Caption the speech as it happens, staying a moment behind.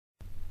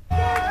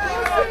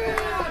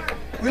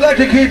We like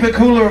to keep a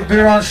cooler of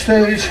beer on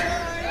stage.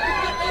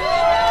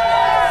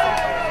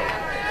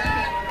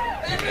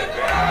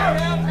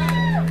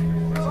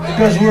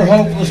 Because we're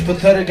hopeless,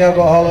 pathetic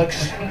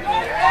alcoholics.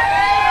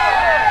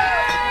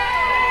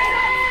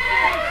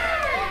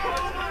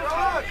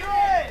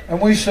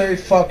 And we say,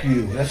 fuck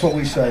you. That's what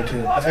we say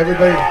to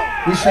everybody.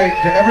 We say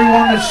to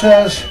everyone that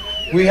says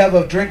we have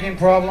a drinking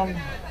problem,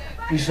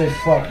 we say,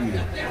 fuck you.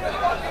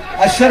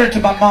 I said it to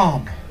my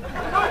mom.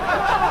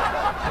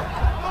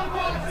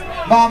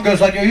 Mom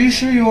goes like, are you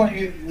sure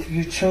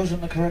you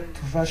chosen the correct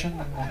profession?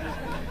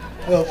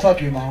 Well,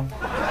 fuck you, Mom.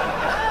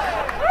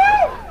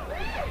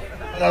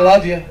 I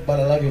love you,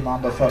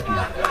 Mom, but fuck you.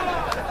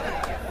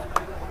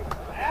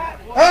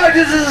 Alright,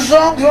 this is a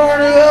song for our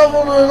new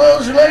album,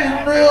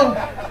 Relaxation Real.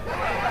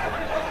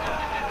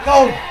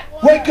 Called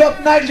Wake Up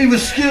Nightly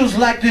with Skills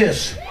Like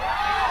This.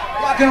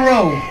 Rock and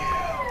roll.